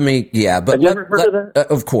 let me, yeah, but have you ever heard of that?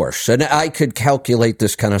 Of course. And I could calculate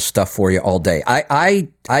this kind of stuff for you all day.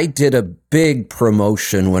 I did a big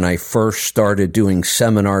promotion when I first started doing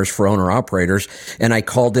seminars for owner operators, and I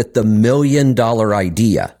called it the $1 million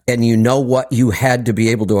idea. And you know what you had to be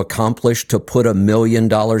able to accomplish to put $1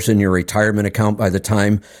 million in your retirement account by the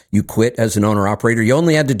time you quit as an owner operator? You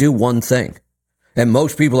only had to do one thing. And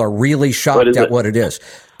most people are really shocked at what it is.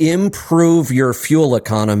 Improve your fuel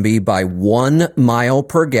economy by 1 mile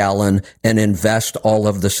per gallon and invest all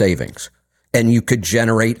of the savings. And you could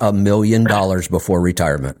generate $1 million before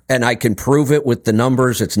retirement. And I can prove it with the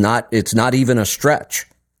numbers. It's not even a stretch.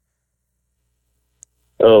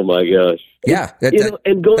 Oh my gosh. Yeah.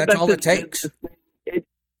 And going that's back all to it takes.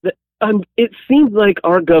 It seems like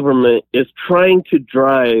our government is trying to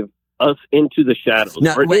drive us into the shadows.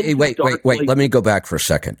 Now, wait. Let me go back for a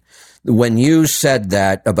second. When you said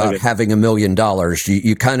that about having $1 million,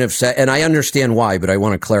 you kind of said, and I understand why, but I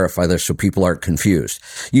want to clarify this so people aren't confused.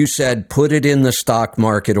 You said put it in the stock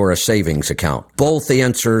market or a savings account. Both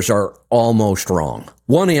answers are almost wrong.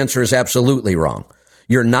 One answer is absolutely wrong.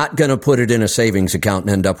 You're not going to put it in a savings account and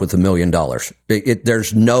end up with $1 million.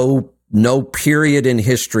 There's no period in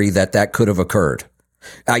history that could have occurred.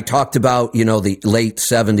 I talked about, the late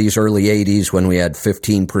 70s, early 80s when we had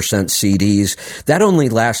 15% CDs. That only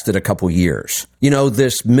lasted a couple years.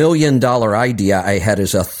 This $1 million idea I had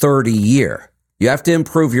is a 30-year. You have to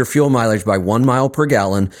improve your fuel mileage by 1 mile per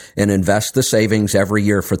gallon and invest the savings every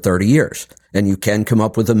year for 30 years. And you can come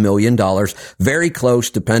up with $1 million, very close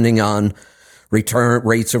depending on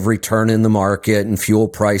rates of return in the market and fuel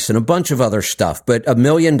price and a bunch of other stuff. But $1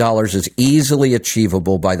 million is easily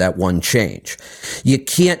achievable by that one change. You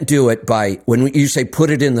can't do it by, when you say put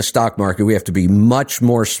it in the stock market, we have to be much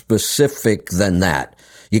more specific than that.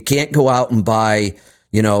 You can't go out and buy,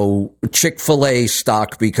 Chick-fil-A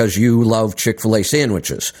stock because you love Chick-fil-A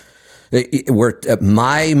sandwiches.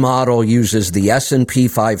 My model uses the S&P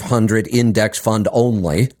 500 index fund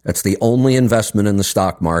only. That's the only investment in the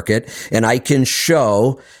stock market. And I can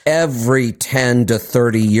show every 10 to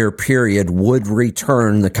 30 year period would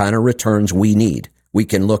return the kind of returns we need. We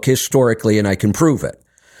can look historically and I can prove it.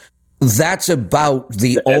 That's about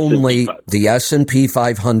the S&P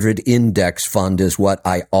 500 index fund is what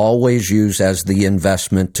I always use as the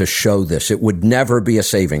investment to show this. It would never be a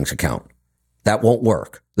savings account. That won't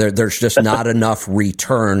work. There's just not enough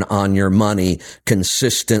return on your money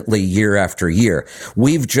consistently year after year.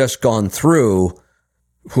 We've just gone through,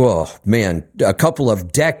 a couple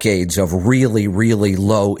of decades of really, really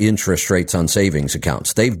low interest rates on savings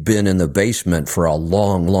accounts. They've been in the basement for a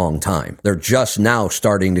long, long time. They're just now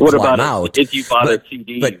starting to climb out. If you bought a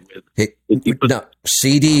CD?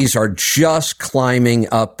 CDs are just climbing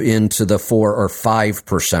up into the 4 or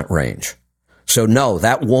 5% range. So no,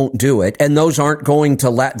 that won't do it. And those aren't going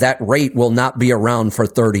to that rate will not be around for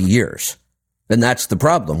 30 years. And that's the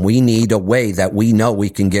problem. We need a way that we know we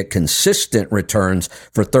can get consistent returns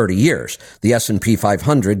for 30 years. The S&P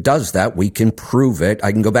 500 does that. We can prove it.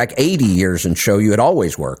 I can go back 80 years and show you it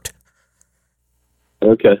always worked.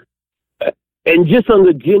 Okay. And just on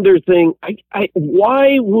the gender thing,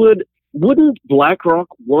 why wouldn't BlackRock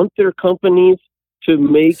want their companies to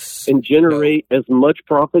make and generate as much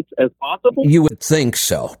profits as possible? You would think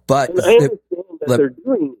so, but and I understand that they're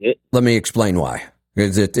doing it. Let me explain why.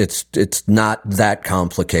 It's not that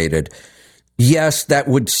complicated. Yes, that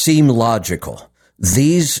would seem logical.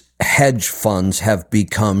 These hedge funds have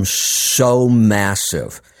become so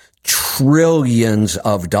massive, trillions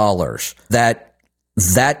of dollars, that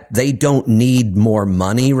they don't need more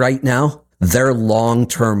money right now. Their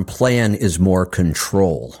long-term plan is more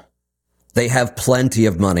control. They have plenty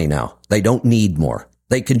of money now. They don't need more.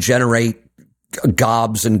 They can generate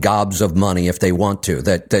gobs and gobs of money if they want to.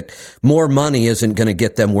 That more money isn't going to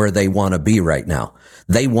get them where they want to be right now.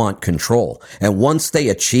 They want control. And once they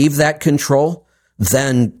achieve that control,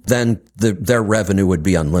 then their revenue would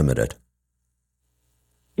be unlimited.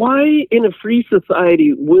 Why in a free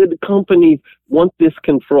society would companies want this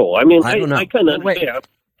control? I mean, I kind of understand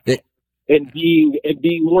and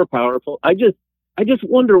being more powerful. I just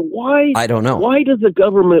wonder why. I don't know. Why does the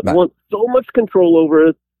government want so much control over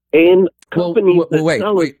it, and companies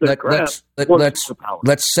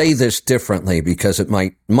let's say this differently because it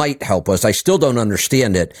might help us. I still don't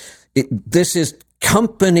understand it. This is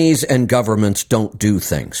companies and governments don't do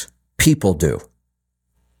things. People do.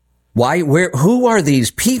 Why? Who are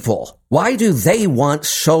these people? Why do they want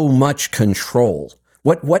so much control?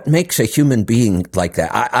 What makes a human being like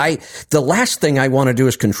that? The last thing I want to do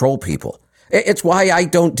is control people. It's why I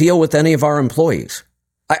don't deal with any of our employees.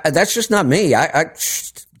 That's just not me. I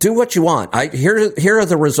do what you want. Here are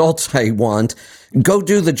the results I want. Go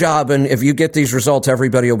do the job, and if you get these results,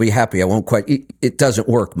 everybody will be happy. I won't quite. It doesn't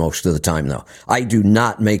work most of the time, though. I do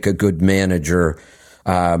not make a good manager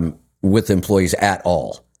with employees at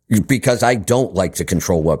all because I don't like to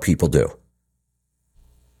control what people do.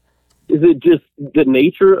 Is it just the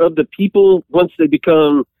nature of the people once they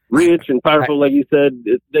become rich and powerful, like you said,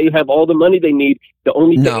 they have all the money they need. The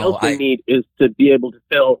only thing else they need is to be able to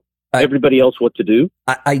tell everybody else what to do.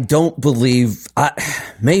 I don't believe,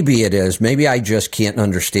 maybe it is. Maybe I just can't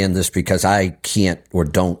understand this because I can't or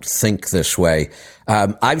don't think this way.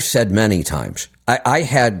 I've said many times, I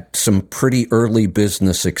had some pretty early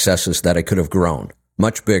business successes that I could have grown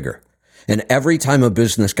much bigger. And every time a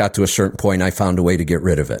business got to a certain point, I found a way to get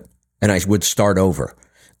rid of it. And I would start over.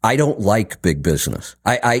 I don't like big business.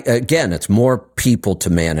 Again, it's more people to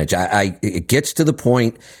manage. It gets to the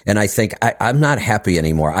point and I think I'm not happy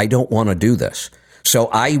anymore. I don't want to do this. So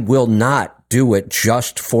I will not do it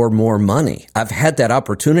just for more money. I've had that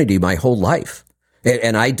opportunity my whole life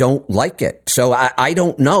and I don't like it. So I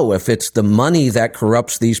don't know if it's the money that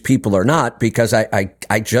corrupts these people or not, because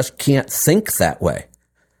I just can't think that way.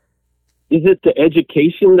 Is it the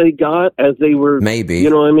education they got as they were? Maybe. You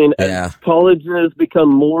know what I mean? Yeah. As colleges become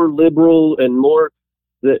more liberal and more,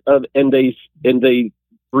 and they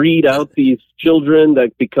breed out these children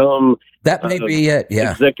that become that may be it.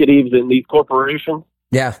 Yeah. Executives in these corporations.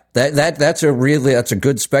 Yeah, that's a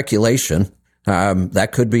good speculation.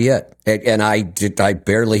 That could be it. And I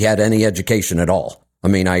barely had any education at all. I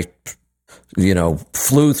mean, I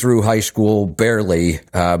flew through high school barely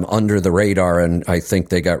under the radar, and I think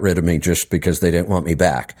they got rid of me just because they didn't want me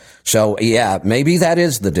back. So, yeah, maybe that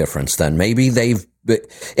is the difference then. Maybe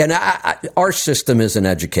our system isn't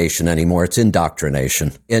education anymore. It's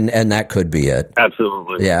indoctrination, and that could be it.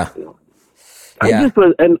 Absolutely. Yeah.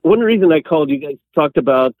 And one reason I called you guys talked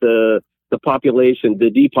about the population, the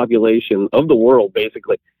depopulation of the world,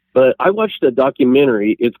 basically. But I watched a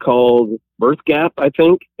documentary. It's called Birth Gap, I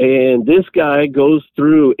think. And this guy goes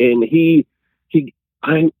through and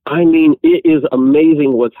I mean, it is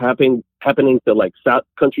amazing what's happening to like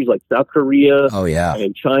countries like South Korea. Oh yeah.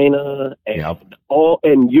 And China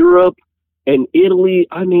and Europe and Italy.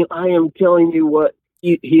 I mean, I am telling you what,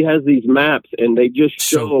 he has these maps and they just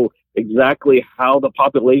show exactly how the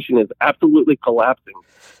population is absolutely collapsing.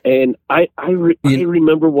 And I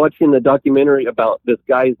remember watching the documentary about this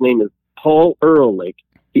guy's name is Paul Ehrlich.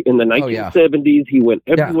 In the 1970s, he went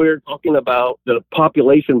everywhere talking about the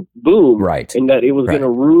population boom, right, and that it was going to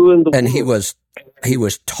ruin the world. And he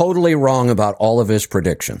was totally wrong about all of his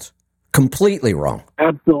predictions. Completely wrong.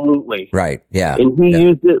 Absolutely. Right, yeah. And he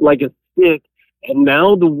used it like a stick, and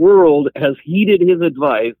now the world has heeded his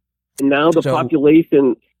advice, and now the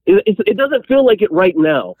population... It doesn't feel like it right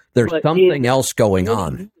now. There's something else going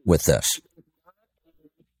on with this.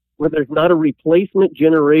 Where there's not a replacement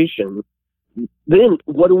generation, then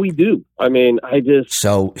what do we do? I mean,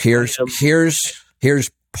 So here's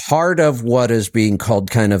part of what is being called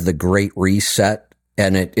kind of the Great Reset,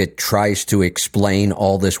 and it tries to explain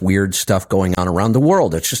all this weird stuff going on around the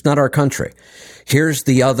world. It's just not our country. Here's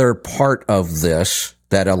the other part of this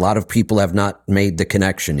that a lot of people have not made the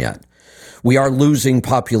connection yet. We are losing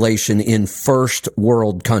population in first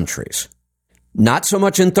world countries. Not so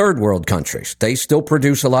much in third world countries. They still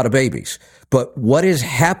produce a lot of babies. But what is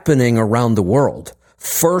happening around the world?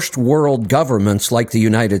 First world governments like the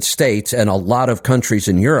United States and a lot of countries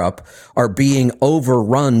in Europe are being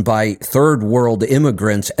overrun by third world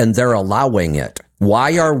immigrants, and they're allowing it.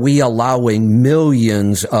 Why are we allowing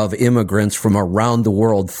millions of immigrants from around the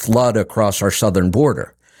world flood across our southern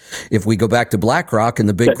border? If we go back to BlackRock and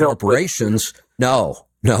the big corporations, no.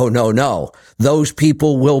 Those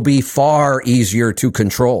people will be far easier to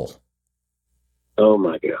control. Oh,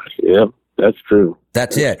 my gosh. Yeah, that's true.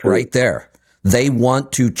 That's it right there. They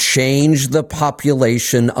want to change the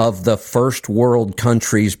population of the first world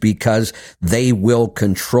countries because they will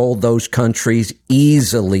control those countries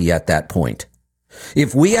easily at that point.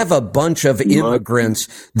 If we have a bunch of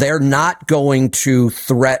immigrants, they're not going to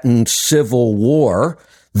threaten civil war.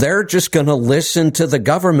 They're just going to listen to the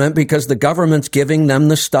government because the government's giving them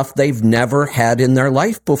the stuff they've never had in their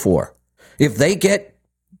life before. If they get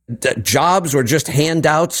jobs or just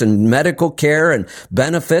handouts and medical care and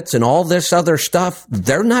benefits and all this other stuff,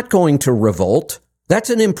 they're not going to revolt. That's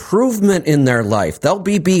an improvement in their life. They'll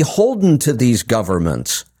be beholden to these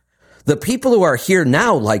governments. The people who are here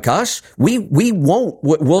now, like us,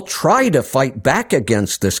 we'll try to fight back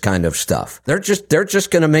against this kind of stuff. They're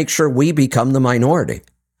just going to make sure we become the minority.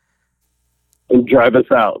 And drive us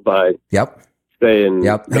out by saying,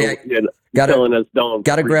 telling us don't.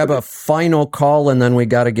 Got to grab a final call, and then we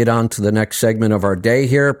got to get on to the next segment of our day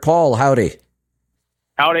here. Paul, howdy.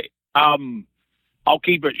 Howdy. I'll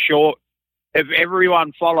keep it short. If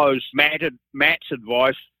everyone follows Matt's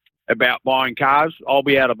advice about buying cars, I'll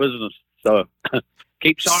be out of business. So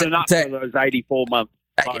keep signing up for those 84-month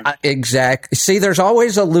loans. Exactly. See, there's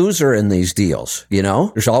always a loser in these deals, you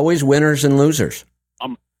know? There's always winners and losers.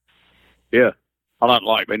 Yeah. I don't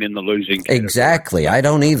like being in the losing category. Exactly. I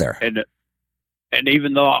don't either. And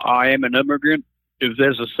even though I am an immigrant, if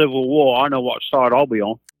there's a civil war, I know what side I'll be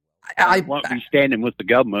on. I won't be standing with the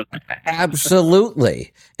government.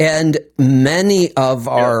 Absolutely. And many of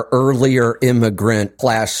our earlier immigrant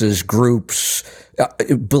classes, groups,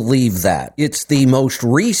 believe that. It's the most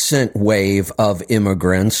recent wave of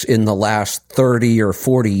immigrants in the last 30 or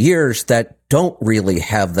 40 years that don't really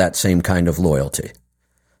have that same kind of loyalty.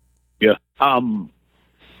 Yeah.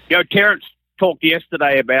 Terrence talked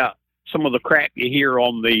yesterday about some of the crap you hear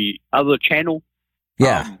on the other channel.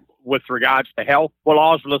 Yeah. With regards to health. Well,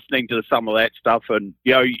 I was listening to some of that stuff, and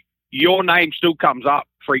your name still comes up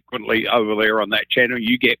frequently over there on that channel.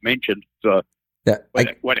 You get mentioned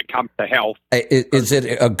when it comes to health. Is it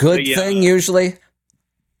a good thing usually?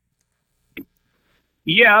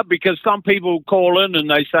 Yeah, because some people call in and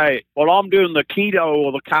they say, "Well, I'm doing the keto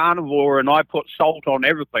or the carnivore, and I put salt on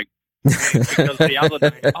everything." Because the other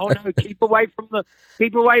day, oh no, keep away from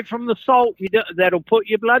the salt. That'll put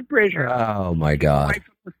your blood pressure up. Oh my God! Away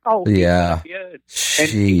from the salt. Yeah. And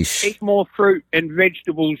eat more fruit and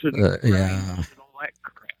vegetables and and all that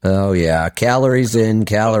crap. Oh yeah, calories in,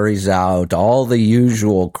 calories out, all the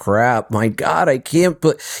usual crap. My God, I can't.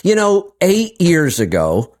 But 9 years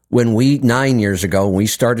ago, when we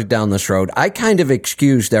started down this road, I kind of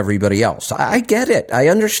excused everybody else. I get it. I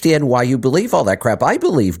understand why you believe all that crap. I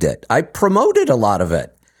believed it. I promoted a lot of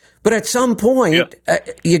it. But at some point,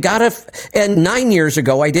 you gotta, and 9 years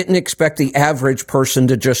ago, I didn't expect the average person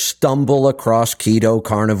to just stumble across keto,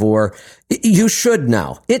 carnivore. You should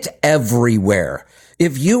now. It's everywhere.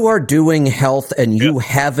 If you are doing health and you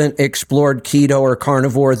haven't explored keto or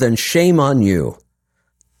carnivore, then shame on you.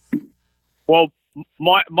 Well,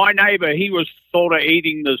 my neighbor, he was sort of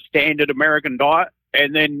eating the standard American diet.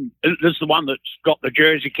 And then this is the one that's got the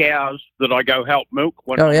Jersey cows that I go help milk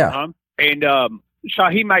when I'm home. And, so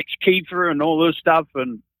he makes kefir and all this stuff,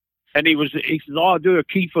 and he says, I do a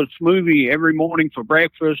kefir smoothie every morning for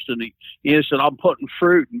breakfast, and he said, I'm putting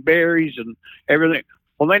fruit and berries and everything.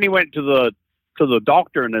 Well, then he went to the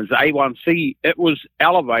doctor, and his A1C, it was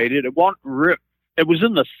elevated. It was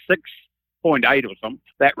in the 6.8 or something,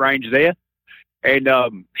 that range there. And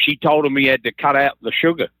she told him he had to cut out the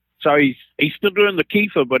sugar. So he's still doing the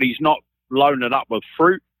kefir, but he's not loading it up with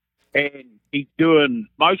fruit, and he's doing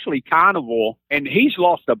mostly carnivore, and he's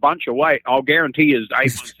lost a bunch of weight. I'll guarantee his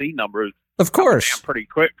A1C number is of course down pretty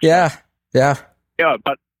quick. Yeah.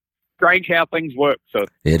 But strange how things work. So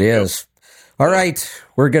it is. All right,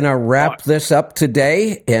 we're going to wrap this up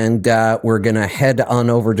today, and we're going to head on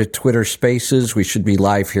over to Twitter Spaces. We should be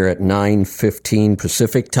live here at 9:15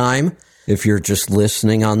 Pacific time. If you're just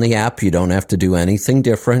listening on the app, you don't have to do anything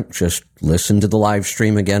different. Just listen to the live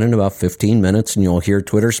stream again in about 15 minutes, and you'll hear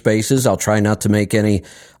Twitter Spaces. I'll try not to make any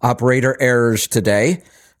operator errors today.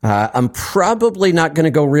 I'm probably not going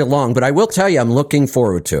to go real long, but I will tell you I'm looking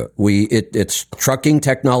forward to it. It's trucking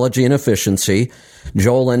technology and efficiency.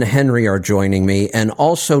 Joel and Henry are joining me, and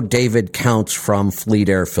also David Counts from Fleet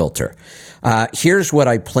Air Filter. Here's what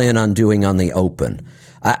I plan on doing on the open.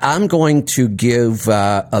 I'm going to give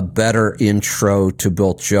a better intro to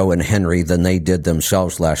both Joe and Henry than they did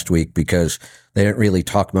themselves last week, because they didn't really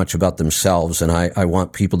talk much about themselves, and I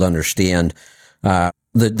want people to understand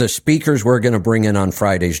the speakers we're going to bring in on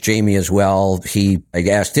Fridays. Jamie as well. I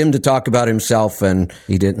asked him to talk about himself, and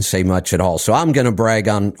he didn't say much at all. So I'm going to brag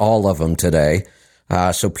on all of them today,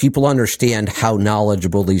 so people understand how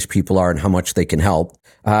knowledgeable these people are and how much they can help.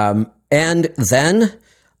 And then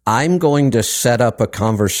I'm going to set up a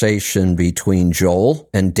conversation between Joel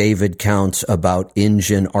and David Counts about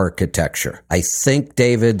engine architecture. I think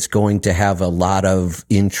David's going to have a lot of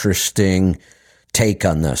interesting take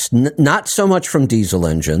on this. Not so much from diesel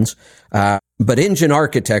engines, but engine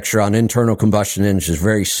architecture on internal combustion engines is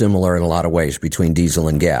very similar in a lot of ways between diesel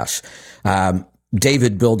and gas.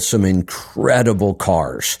 David builds some incredible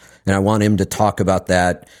cars, and I want him to talk about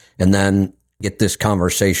that, and then get this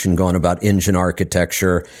conversation going about engine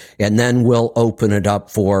architecture, and then we'll open it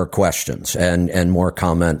up for questions and more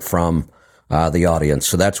comment from the audience.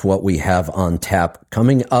 So that's what we have on tap.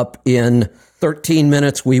 Coming up in 13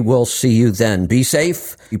 minutes, we will see you then. Be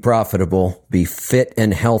safe, be profitable, be fit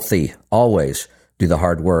and healthy. Always do the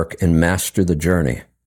hard work and master the journey.